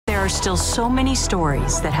are still so many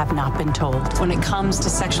stories that have not been told when it comes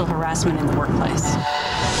to sexual harassment in the workplace.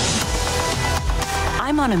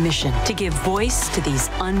 I'm on a mission to give voice to these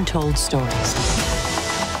untold stories.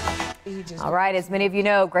 All right, as many of you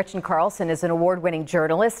know, Gretchen Carlson is an award-winning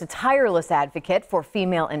journalist, a tireless advocate for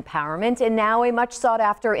female empowerment, and now a much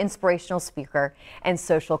sought-after inspirational speaker and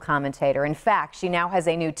social commentator. In fact, she now has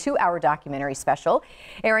a new 2-hour documentary special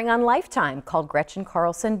airing on Lifetime called Gretchen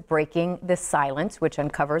Carlson, Breaking the Silence, which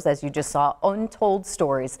uncovers, as you just saw, untold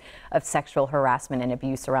stories of sexual harassment and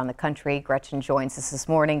abuse around the country. Gretchen joins us this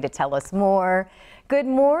morning to tell us more. Good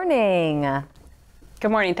morning.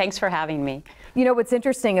 Good morning. Thanks for having me. You know, what's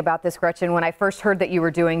interesting about this, Gretchen, when I first heard that you were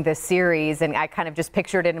doing this series, and I kind of just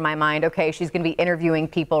pictured it in my mind, okay, she's going to be interviewing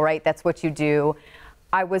people, right? That's what you do.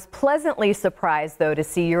 I was pleasantly surprised, though, to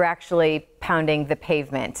see you're actually pounding the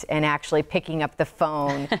pavement and actually picking up the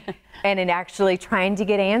phone and in actually trying to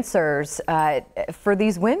get answers for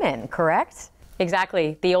these women, correct?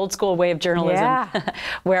 Exactly, the old school way of journalism, yeah.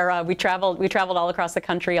 where we traveled all across the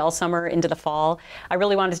country all summer into the fall. I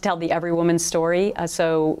really wanted to tell the every woman's story,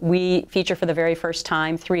 so we feature for the very first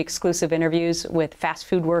time 3 exclusive interviews with fast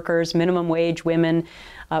food workers, minimum wage women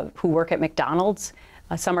who work at McDonald's.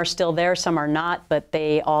 Some are still there, some are not, but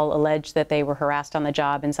they all allege that they were harassed on the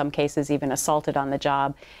job, in some cases even assaulted on the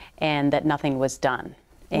job, and that nothing was done.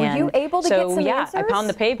 Were you able to get some answers? I pound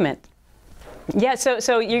the pavement. Yeah,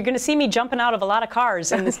 so you're going to see me jumping out of a lot of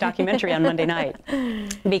cars in this documentary on Monday night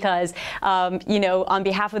because, you know, on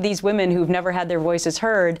behalf of these women who've never had their voices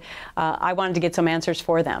heard, I wanted to get some answers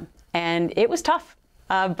for them. And it was tough.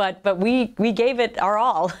 But we gave it our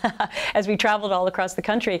all as we traveled all across the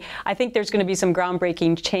country. I think there's going to be some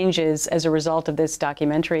groundbreaking changes as a result of this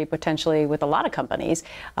documentary, potentially with a lot of companies,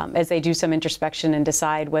 as they do some introspection and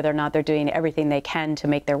decide whether or not they're doing everything they can to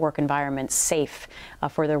make their work environment safe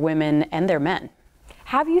for their women and their men.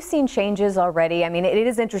 Have you seen changes already? I mean, it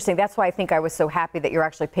is interesting. That's why I think I was so happy that you're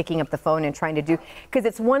actually picking up the phone and trying to do, because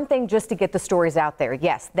it's one thing just to get the stories out there.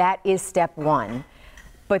 Yes, that is step one.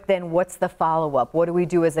 But then what's the follow-up? What do we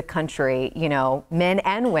do as a country, you know, men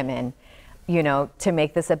and women, you know, to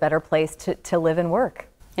make this a better place to live and work?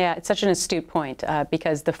 Yeah, it's such an astute point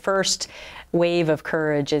because the first wave of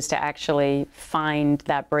courage is to actually find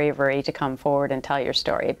that bravery to come forward and tell your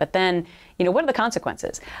story. But then, you know, what are the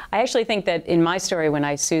consequences? I actually think that in my story, when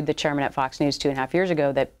I sued the chairman at Fox News 2.5 years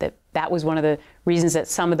ago, that was one of the reasons that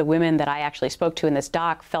some of the women that I actually spoke to in this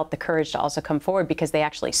doc felt the courage to also come forward because they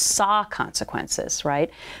actually saw consequences, right?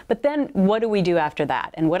 But then what do we do after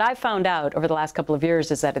that? And what I found out over the last couple of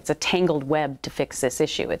years is that it's a tangled web to fix this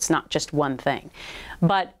issue. It's not just one thing.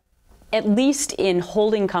 But at least in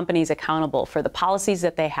holding companies accountable for the policies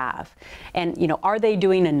that they have. And, you know, are they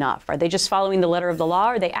doing enough? Are they just following the letter of the law?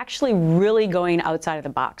 Or are they actually really going outside of the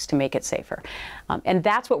box to make it safer? And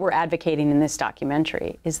that's what we're advocating in this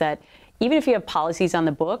documentary, is that even if you have policies on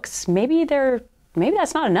the books, maybe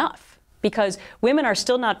that's not enough. Because women are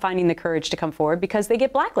still not finding the courage to come forward because they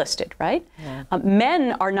get blacklisted, right? Yeah.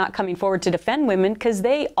 Men are not coming forward to defend women because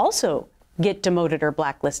they also get demoted or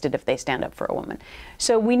blacklisted if they stand up for a woman.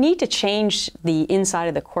 So we need to change the inside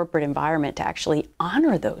of the corporate environment to actually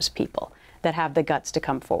honor those people that have the guts to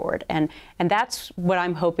come forward. And that's what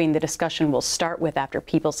I'm hoping the discussion will start with after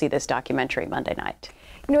people see this documentary Monday night.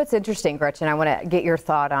 You know, it's interesting, Gretchen, I want to get your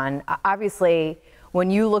thought on, obviously, when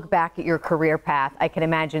you look back at your career path, I can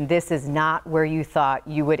imagine this is not where you thought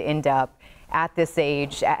you would end up at this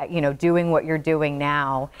age, you know, doing what you're doing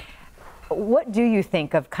now. What do you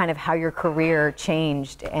think of kind of how your career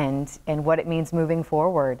changed and what it means moving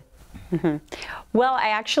forward? Mm-hmm. Well, I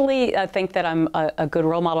actually think that I'm a good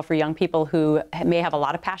role model for young people who may have a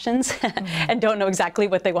lot of passions and don't know exactly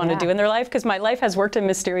what they want to do in their life, because my life has worked in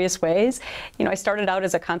mysterious ways. You know, I started out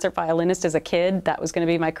as a concert violinist as a kid. That was going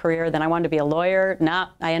to be my career. Then I wanted to be a lawyer.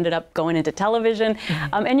 I ended up going into television.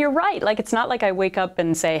 And you're right. Like, it's not like I wake up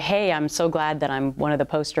and say, hey, I'm so glad that I'm one of the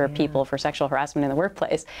poster people for sexual harassment in the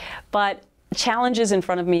workplace. But challenges in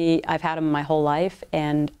front of me, I've had them my whole life,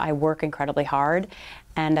 and I work incredibly hard.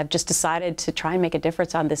 And I've just decided to try and make a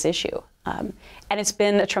difference on this issue. And it's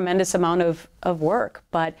been a tremendous amount of work.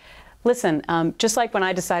 But listen, just like when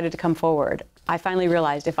I decided to come forward, I finally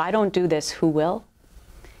realized if I don't do this, who will?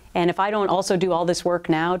 And if I don't also do all this work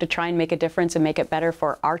now to try and make a difference and make it better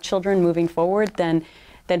for our children moving forward, then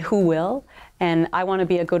who will? And I want to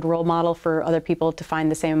be a good role model for other people to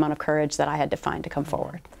find the same amount of courage that I had to find to come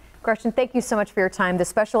forward. Gretchen, thank you so much for your time. The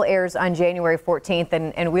special airs on January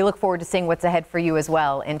 14th, and we look forward to seeing what's ahead for you as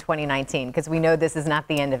well in 2019, because we know this is not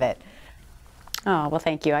the end of it. Oh, well,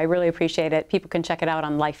 thank you. I really appreciate it. People can check it out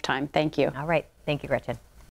on Lifetime. Thank you. All right. Thank you, Gretchen.